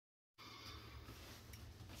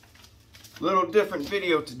Little different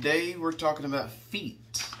video today. We're talking about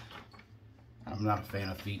feet. I'm not a fan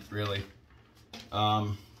of feet, really.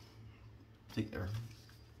 I think they're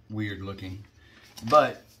weird looking,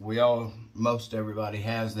 but most everybody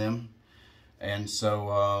has them. And so,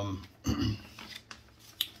 I don't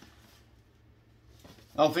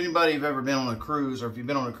know if anybody have ever been on a cruise, or if you've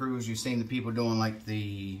been on a cruise, you've seen the people doing like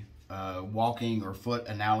the walking or foot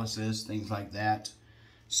analysis, things like that.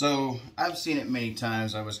 So I've seen it many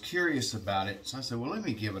times. I was curious about it, so I said, well, let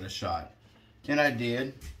me give it a shot. And I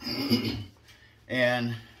did.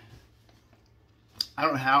 And I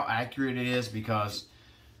don't know how accurate it is because,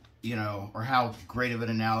 you know, or how great of an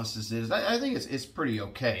analysis it is. I think it's pretty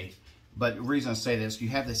okay. But the reason I say this, you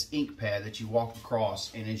have this ink pad that you walk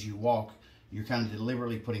across, and as you walk, you're kind of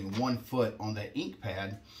deliberately putting one foot on that ink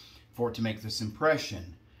pad for it to make this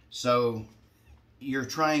impression. So you're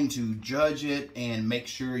trying to judge it and make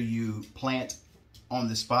sure you plant on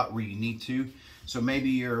the spot where you need to. So maybe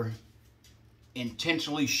you're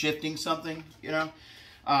intentionally shifting something, you know.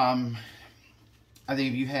 I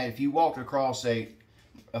think if you walked across a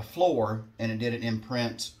floor and it did an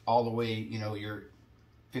imprint all the way, you know, your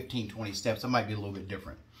 15, 20 steps, that might be a little bit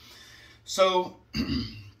different. So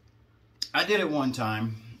I did it one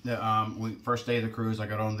time. First day of the cruise, I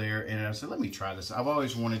got on there and I said, let me try this. I've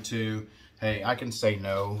always wanted to. Hey, I can say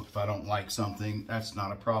no if I don't like something. That's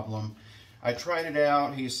not a problem. I tried it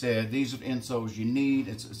out. He said, these are the insoles you need.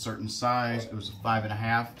 It's a certain size. It was a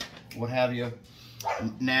 5.5, what have you.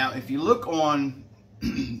 Now, if you look on,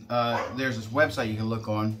 there's this website you can look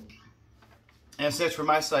on. And it says for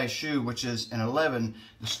my size shoe, which is an 11,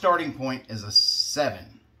 the starting point is a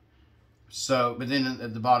 7. So, but then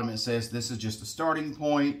at the bottom it says this is just a starting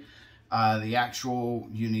point. The actual,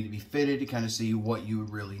 you need to be fitted to kind of see what you would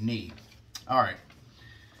really need. All right.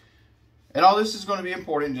 And all this is going to be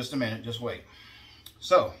important in just a minute. Just wait.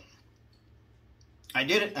 So, I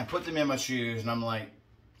did it. I put them in my shoes, and I'm like,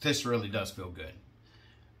 this really does feel good.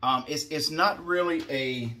 It's not really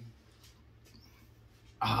a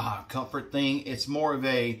comfort thing. It's more of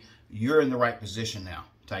a you're in the right position now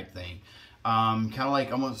type thing. Kind of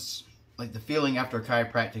like almost like the feeling after a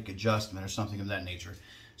chiropractic adjustment or something of that nature.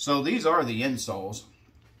 So these are the insoles.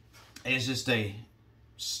 It's just a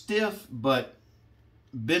stiff but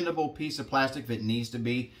bendable piece of plastic if it needs to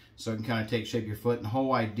be, so it can kind of take shape of your foot. And the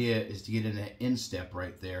whole idea is to get in that instep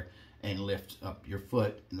right there and lift up your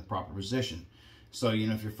foot in the proper position. So, you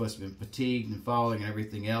know, if your foot's been fatigued and falling and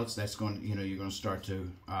everything else, that's going to, you know, you're going to start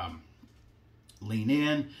to lean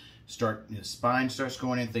in, the spine starts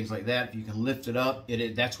going in, things like that. If you can lift it up,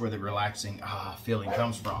 that's where the relaxing feeling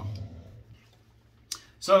comes from.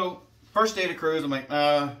 So, first day of the cruise, I'm like,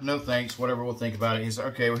 no thanks, whatever, we'll think about it. He said,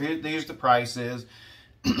 okay, well, here's the prices.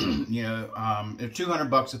 You know, they're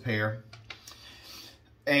 $200 a pair,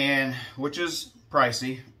 and which is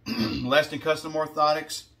pricey. Less than custom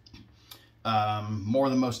orthotics, more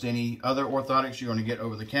than most any other orthotics you're going to get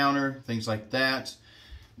over the counter, things like that.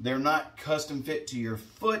 They're not custom fit to your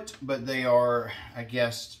foot, but they are, I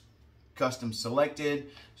guess, custom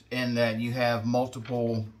selected, in that you have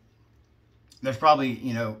multiple. There's probably,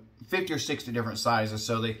 you know, 50 or 60 different sizes,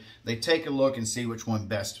 so they take a look and see which one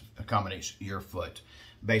best accommodates your foot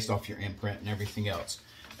based off your imprint and everything else.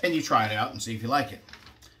 And you try it out and see if you like it.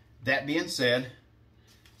 That being said,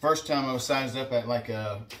 first time I was sized up at like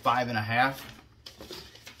a 5.5.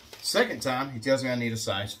 Second time, he tells me I need a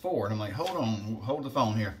size 4. And I'm like, hold on, hold the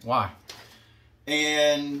phone here. Why?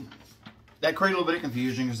 And that created a little bit of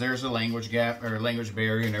confusion because there's a language gap or language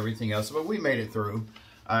barrier and everything else. But we made it through.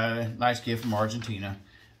 Nice kid from Argentina.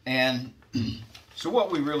 And so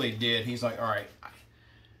what we really did, he's like, all right,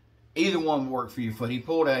 either one will work for your foot. He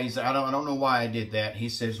pulled out, he said, I don't know why I did that. He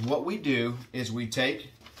says, what we do is we take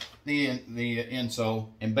the insole,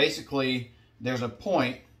 and basically there's a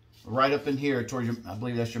point right up in here towards your, I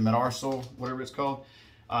believe that's your metarsole, whatever it's called,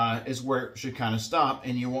 is where it should kind of stop.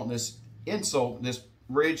 And you want this insole, this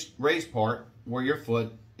raised part where your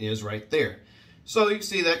foot is right there. So you can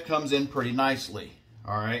see that comes in pretty nicely.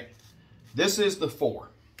 All right. This is the 4.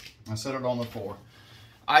 I set it on the 4.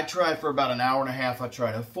 I tried for about an hour and a half. I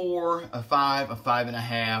tried a 4, a 5, a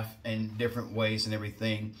 5.5 in different ways and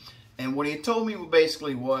everything. And what he had told me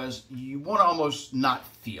basically was you want to almost not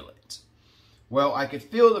feel it. Well, I could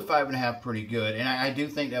feel the 5.5 pretty good. And I do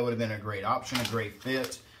think that would have been a great option, a great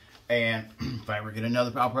fit. And if I ever get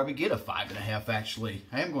another, I'll probably get a 5.5 actually.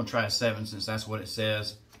 I am going to try a 7 since that's what it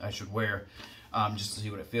says I should wear, just to see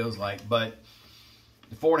what it feels like. But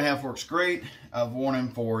the 4.5 works great. I've worn them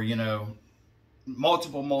for, you know,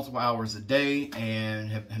 multiple hours a day and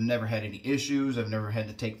have never had any issues. I've never had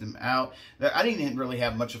to take them out. I didn't really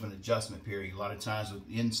have much of an adjustment period. A lot of times with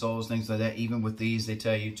insoles, things like that, even with these, they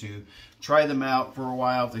tell you to try them out for a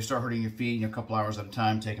while. If they start hurting your feet, a couple hours at a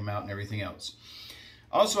time, take them out and everything else.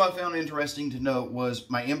 Also, I found interesting to note was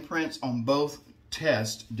my imprints on both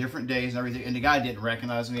tests, different days and everything, and the guy didn't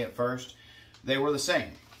recognize me at first. They were the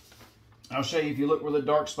same. I'll show you, if you look where the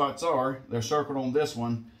dark spots are, they're circled on this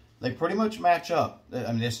one. They pretty much match up.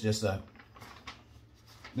 I mean, this is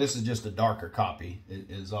just a darker copy. It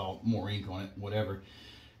is all more ink on it, whatever.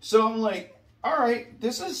 So I'm like, all right,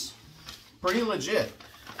 this is pretty legit.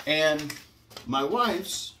 And my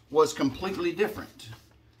wife's was completely different.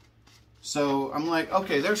 So I'm like,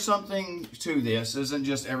 okay, there's something to this. It isn't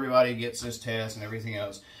just everybody gets this test and everything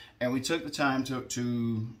else. And we took the time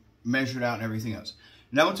to measure it out and everything else.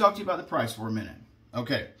 Now we'll talk to you about the price for a minute.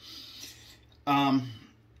 Okay.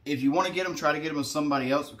 If you want to get them, try to get them with somebody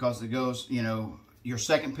else, because it goes, you know, your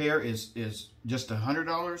second pair is just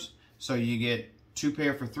 $100. So you get 2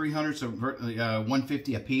 pair for $300, so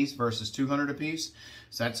 $150 a piece versus $200 a piece.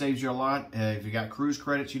 So that saves you a lot. If you got cruise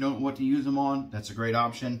credits you don't know what to use them on, that's a great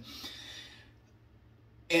option.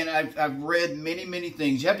 And I've read many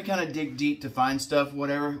things. You have to kind of dig deep to find stuff,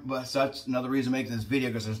 whatever. But that's another reason I'm making this video,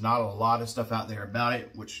 because there's not a lot of stuff out there about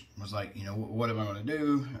it, which was like, you know, what am I going to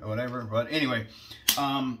do, or whatever. But anyway,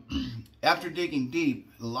 after digging deep,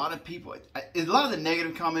 a lot of the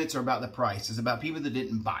negative comments are about the price. It's about people that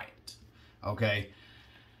didn't buy it. Okay.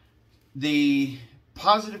 The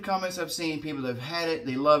positive comments I've seen, people that have had it,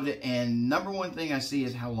 they loved it. And number one thing I see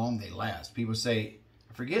is how long they last. People say,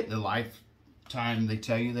 I forget the lifetime they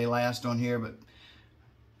tell you they last on here, but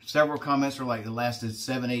several comments are like, they lasted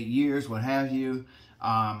 7-8 years, what have you.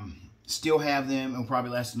 Still have them, and will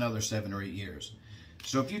probably last another 7 or 8 years.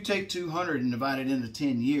 So if you take 200 and divide it into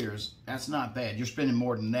 10 years, that's not bad. You're spending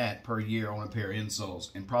more than that per year on a pair of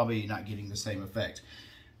insoles, and probably not getting the same effect.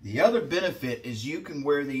 The other benefit is you can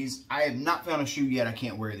wear these. I have not found a shoe yet I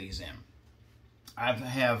can't wear these in. I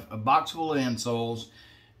have a box full of insoles,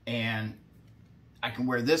 and I can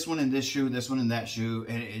wear this one in this shoe, this one in that shoe,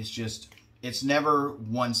 and it's never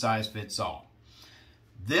one size fits all.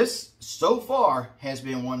 This, so far, has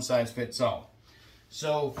been one size fits all.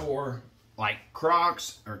 So for like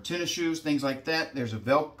Crocs or tennis shoes, things like that, there's a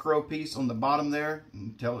Velcro piece on the bottom there. You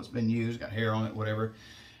can tell it's been used, got hair on it, whatever.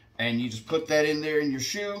 And you just put that in there in your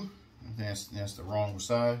shoe. That's the wrong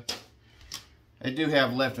side. They do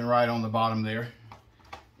have left and right on the bottom there.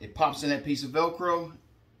 It pops in that piece of Velcro,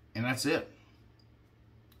 and that's it.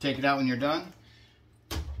 Take it out when you're done.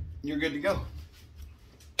 You're good to go.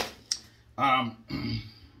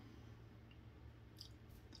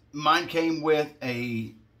 Mine came with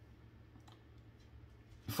a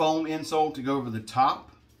foam insole to go over the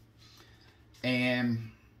top, and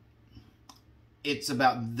it's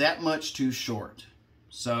about that much too short.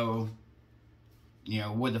 So, you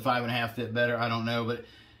know, would the 5.5 fit better? I don't know, but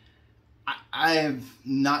I have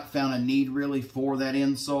not found a need really for that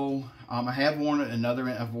insole. I have worn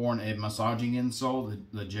I've worn a massaging insole,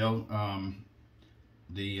 the gel,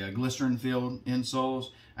 the glycerin filled insoles.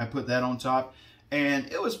 I put that on top,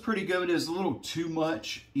 and it was pretty good. It was a little too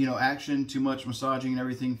much, you know, action, too much massaging and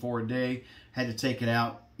everything for a day. Had to take it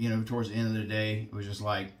out, you know, towards the end of the day. It was just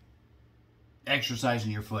like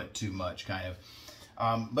exercising your foot too much, kind of.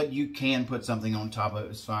 But you can put something on top of it,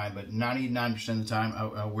 it's fine. But 99% of the time,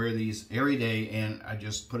 I wear these every day, and I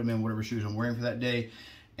just put them in whatever shoes I'm wearing for that day,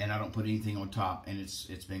 and I don't put anything on top, and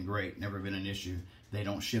it's been great. Never been an issue. They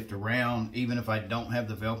don't shift around. Even if I don't have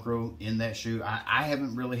the Velcro in that shoe, I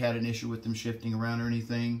haven't really had an issue with them shifting around or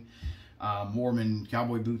anything. Wore them in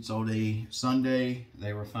cowboy boots all day Sunday.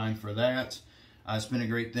 They were fine for that. It's been a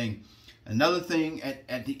great thing. Another thing,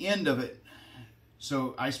 at the end of it,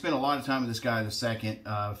 so I spent a lot of time with this guy, the second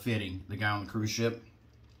fitting, the guy on the cruise ship.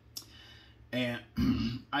 And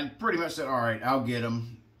I pretty much said, all right, I'll get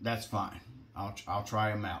them. That's fine. I'll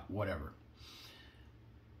try them out, whatever.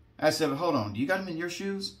 I said, but hold on, do you got them in your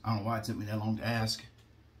shoes? I don't know why it took me that long to ask.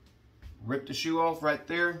 Ripped the shoe off right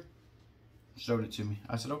there. Showed it to me.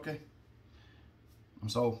 I said, okay. I'm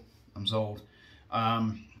sold. I'm sold.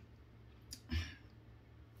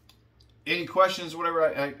 Any questions, whatever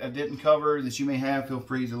I didn't cover that you may have, feel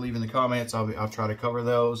free to leave in the comments. I'll try to cover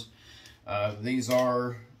those. These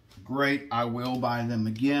are great. I will buy them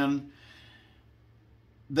again.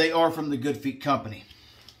 They are from the Good Feet company.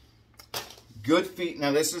 Good Feet.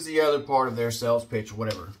 Now, this is the other part of their sales pitch,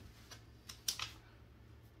 whatever.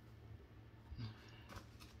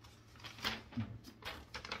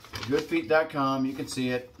 Goodfeet.com. You can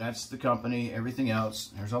see it. That's the company. Everything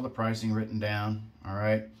else. There's all the pricing written down. All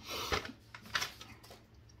right.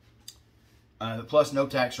 plus no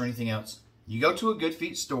tax or anything else. You go to a Good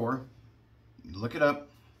Feet store, look it up,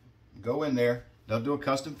 go in there, they'll do a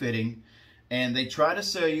custom fitting, and they try to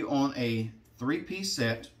sell you on a 3-piece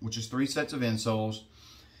set, which is 3 sets of insoles.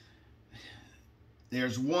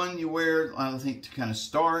 There's one you wear, I think, to kind of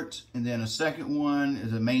start, and then a second one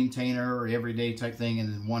is a maintainer or everyday type thing,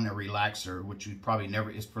 and then one a relaxer, which you probably never,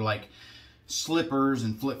 is for like slippers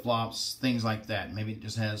and flip-flops, things like that. Maybe it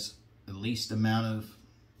just has the least amount of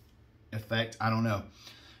effect. I don't know.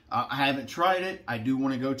 I haven't tried it. I do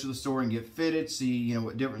want to go to the store and get fitted, see, you know,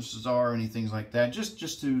 what differences are, any things like that,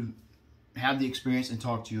 just to have the experience and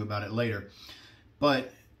talk to you about it later.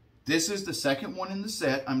 But this is the second one in the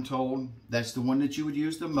set, I'm told. That's the one that you would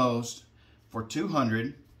use the most for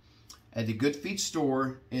 $200. At the Good Feet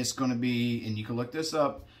store, it's going to be, and you can look this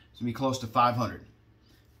up, it's going to be close to $500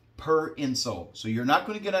 per insole. So you're not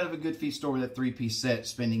going to get out of a Good Feet store with that 3-piece set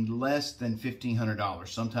spending less than $1,500,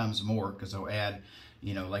 sometimes more, because they'll add,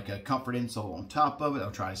 you know, like a comfort insole on top of it.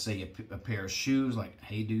 They'll try to say a pair of shoes, like,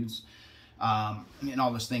 hey dudes, and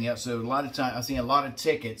all this thing else. So a lot of time, I've seen a lot of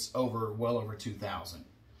tickets over, well over 2,000.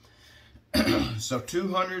 So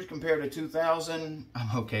 200 compared to 2,000,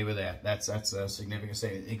 I'm okay with that. That's a significant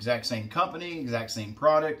savings. Exact same company, exact same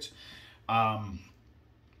product. Well,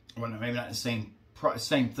 maybe not the same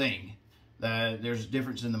thing. There's a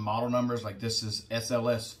difference in the model numbers. Like this is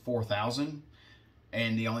SLS400,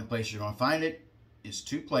 and the only place you're going to find it is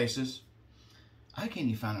 2 places. I can't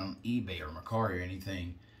even find it on eBay or Mercari or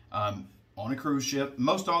anything. On a cruise ship.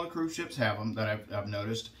 Most all the cruise ships have them that I've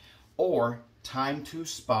noticed. Or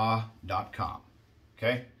timetospa.com.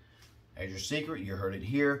 Okay? As your secret, you heard it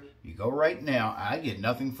here. You go right now. I get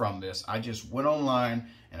nothing from this. I just went online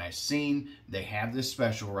and I seen they have this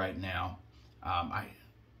special right now.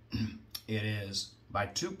 It is buy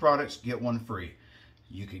 2 products, get 1 free.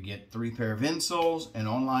 You could get 3 pair of insoles, and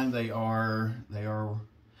online they are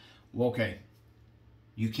well, okay.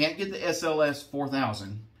 You can't get the SLS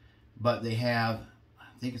 4000, but they have,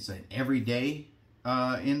 I think it's an everyday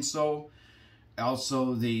insole.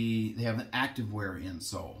 Also, they have an activewear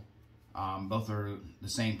insole. Both are the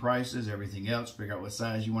same prices, everything else. Figure out what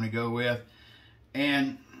size you want to go with.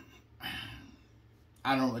 And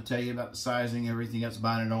I don't know what to tell you about the sizing, everything else,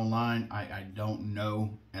 buying it online. I don't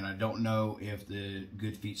know. And I don't know if the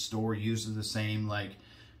Good Feet store uses the same, like,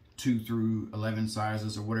 2 through 11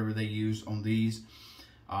 sizes or whatever they use on these.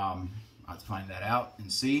 I'll have to find that out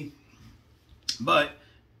and see. But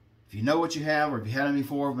if you know what you have, or if you had them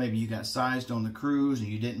before, maybe you got sized on the cruise and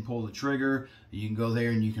you didn't pull the trigger, you can go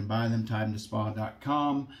there and you can buy them,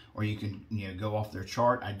 timetospa.com, or you can, you know, go off their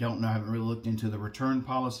chart. I don't know. I haven't really looked into the return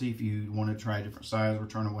policy. If you want to try a different size,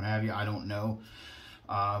 return or what have you, I don't know.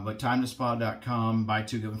 But timetospa.com, buy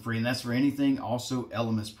 2, get 1 free. And that's for anything. Also,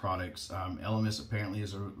 Elemis products. Elemis apparently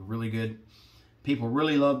is a really good. People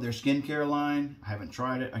really love their skincare line. I haven't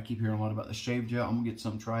tried it. I keep hearing a lot about the shave gel. I'm going to get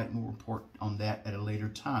some, try it, and we'll report on that at a later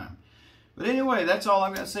time. But anyway, that's all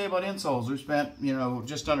I've got to say about insoles. We spent, you know,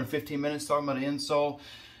 just under 15 minutes talking about an insole.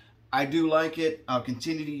 I do like it. I'll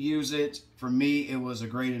continue to use it. For me, it was a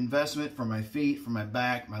great investment for my feet, for my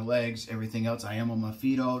back, my legs, everything else. I am on my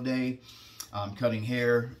feet all day, cutting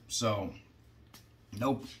hair. So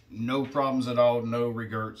no problems at all. No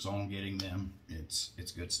regrets on getting them.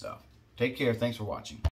 It's good stuff. Take care. Thanks for watching.